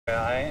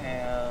I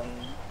am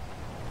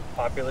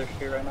Popular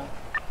Street right now.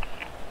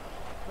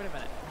 Wait a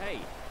minute. Hey.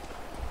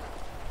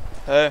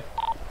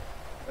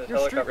 There's You're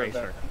a street helicopters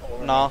racer.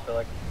 over No. me for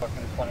like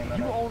fucking 20 minutes,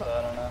 You own so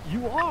I don't know.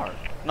 You are.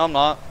 No, I'm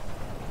not.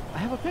 I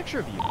have a picture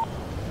of you.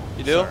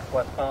 You do? Sir.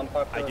 Westbound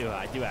Popular.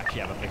 I do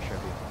actually have a picture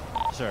of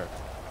you. Sir.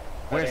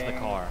 Where's the Heading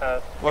car?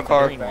 past What the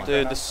car? green one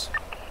Dude, right this.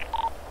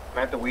 I'm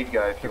at the weed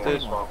guy if you want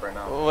Dude. to swap right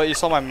now. What, you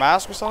saw my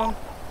mask or something?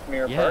 now.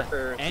 Mirror Yeah. Park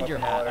or And your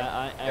smoking hat.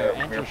 water? And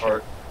Mirror your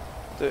Park, shirt.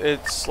 Dude,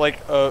 it's like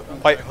a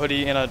white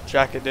hoodie and a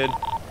jacket, dude.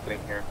 thing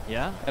here.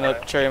 Yeah? And a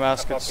Alright. cherry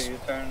mask. I'll It's, copy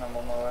U-turn, I'm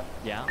on my way.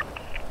 Yeah.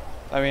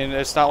 I mean,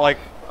 it's not like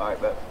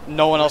Alright, bet.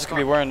 no one else Where's the could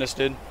be car? wearing this,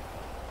 dude.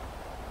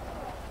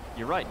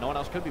 You're right. No one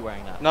else could be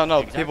wearing that. No,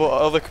 Exactly.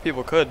 other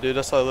people could, dude.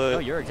 That's how No,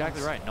 they. you're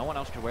exactly right. No one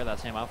else could wear that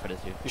same outfit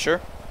as you. You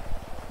sure?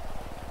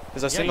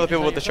 Because I've Yeah, seen you other just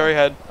people said with the it cherry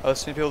head. I've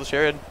seen people with the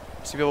cherry head.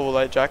 I've seen people with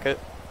light jacket.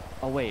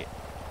 Oh, wait.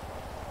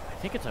 I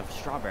think it's a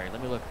strawberry.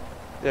 Let me look.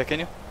 Yeah, can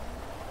you?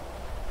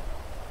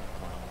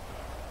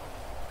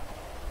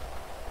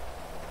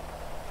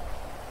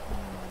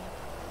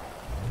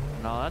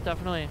 No, that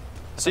definitely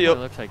See you.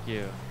 looks like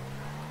you.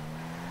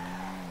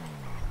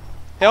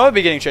 Hey, I might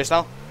be getting chased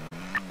now.